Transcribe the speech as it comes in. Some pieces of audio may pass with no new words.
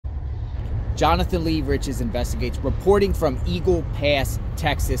Jonathan Lee Riches investigates, reporting from Eagle Pass,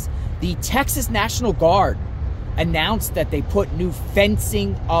 Texas. The Texas National Guard announced that they put new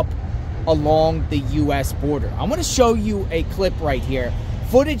fencing up along the U.S. border. I'm going to show you a clip right here.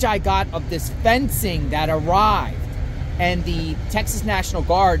 Footage I got of this fencing that arrived. And the Texas National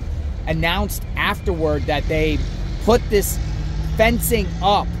Guard announced afterward that they put this fencing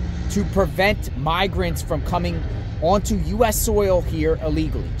up to prevent migrants from coming onto U.S. soil here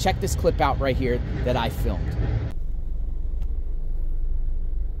illegally. Check this clip out right here that I filmed.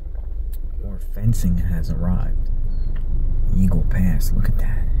 More fencing has arrived. Eagle Pass, look at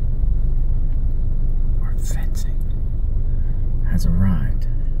that. More fencing has arrived.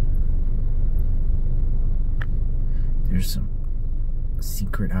 There's some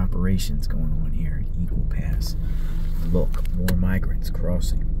secret operations going on here at Eagle Pass. Look, more migrants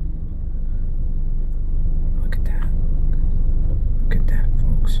crossing. Look at that. Look at that,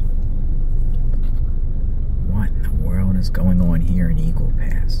 folks. What in the world is going on here in Eagle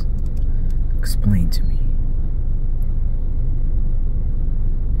Pass? Explain to me.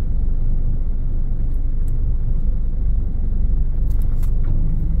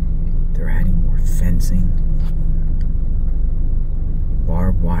 They're adding more fencing.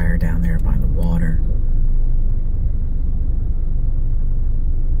 Barbed wire down there by the water.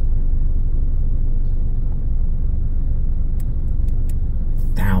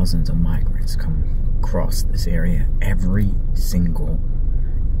 Thousands of migrants come across this area every single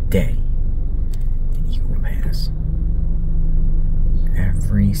day in Eagle Pass.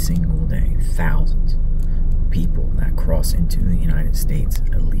 Every single day, thousands of people that cross into the United States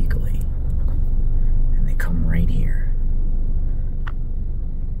illegally. And they come right here.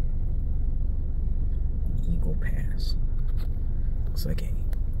 Eagle Pass. Looks like a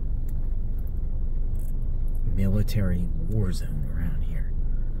military war zone around here.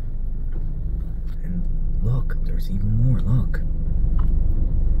 And look, there's even more. Look.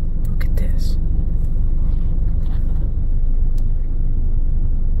 Look at this.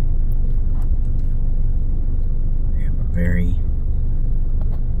 We have a very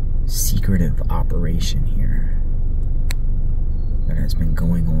secretive operation here that has been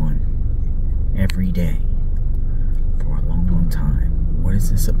going on every day for a long, long time. What is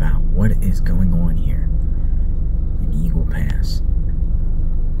this about? What is going on here in Eagle Pass?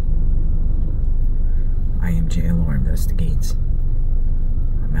 I am JLR Investigates.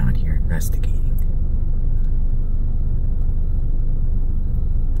 I'm out here investigating.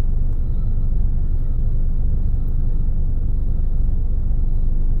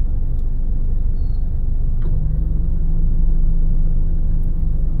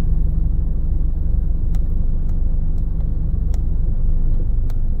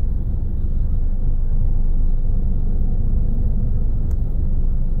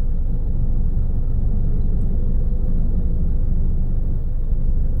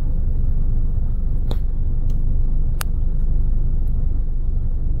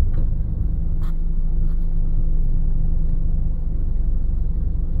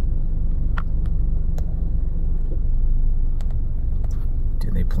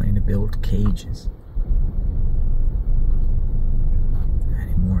 They plan to build cages.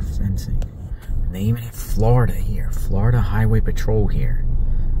 Adding more fencing. And they even have Florida here. Florida Highway Patrol here.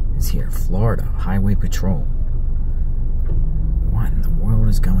 Is here. Florida Highway Patrol. What in the world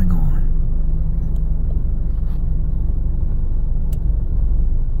is going on?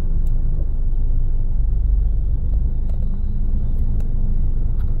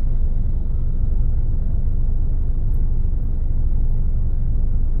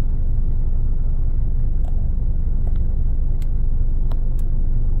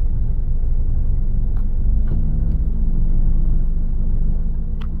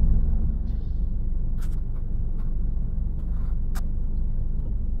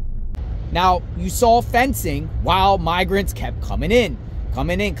 Now, you saw fencing while migrants kept coming in.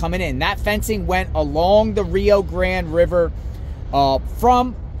 That fencing went along the Rio Grande River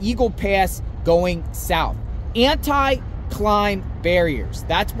from Eagle Pass going south. Anti-climb barriers.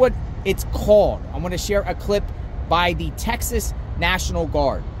 That's what it's called. I'm going to share a clip by the Texas National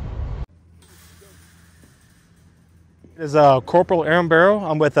Guard. This is Corporal Aaron Barrow.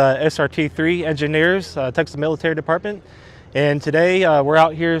 I'm with SRT-3 Engineers, Texas Military Department. And today we're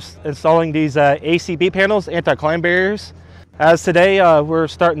out here installing these ACB panels, anti-climb barriers. As today we're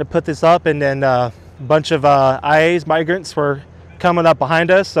starting to put this up, and then a bunch of IAs, migrants, were coming up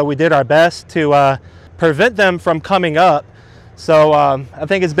behind us. So we did our best to prevent them from coming up. So I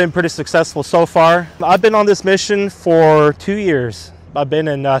think it's been pretty successful so far. I've been on this mission for 2 years. I've been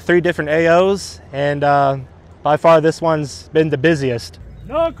in 3 different AOs, and by far this one's been the busiest.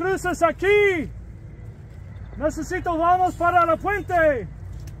 No cruces aquí. Necesito vamos para la puente.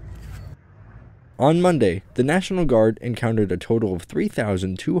 On Monday, the National Guard encountered a total of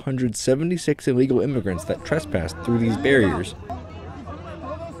 3,276 illegal immigrants that trespassed through these barriers.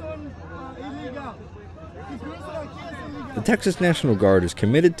 The Texas National Guard is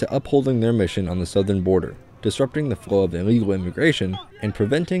committed to upholding their mission on the southern border, disrupting the flow of illegal immigration, and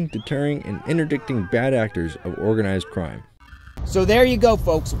preventing, deterring, and interdicting bad actors of organized crime. So there you go,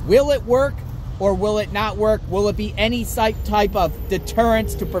 folks. Will it work or will it not work? Will it be any type of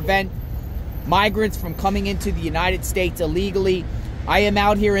deterrence to prevent migrants from coming into the United States illegally? I am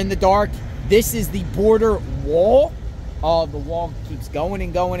out here in the dark. This is the border wall. Oh, the wall keeps going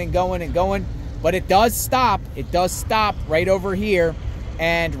and going and going and going, but it does stop. It does stop right over here,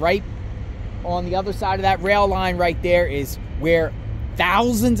 and right on the other side of that rail line right there is where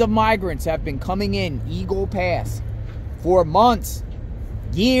thousands of migrants have been coming in Eagle Pass for months,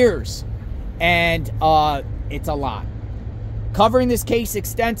 years, and it's a lot. Covering this case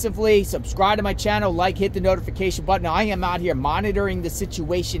extensively. Subscribe to my channel, like, hit the notification button. I am out here monitoring the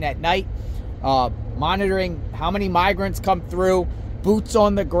situation at night, monitoring how many migrants come through, boots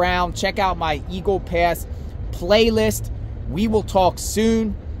on the ground. Check out my Eagle Pass playlist. We will talk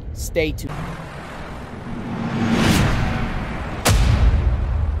soon. Stay tuned.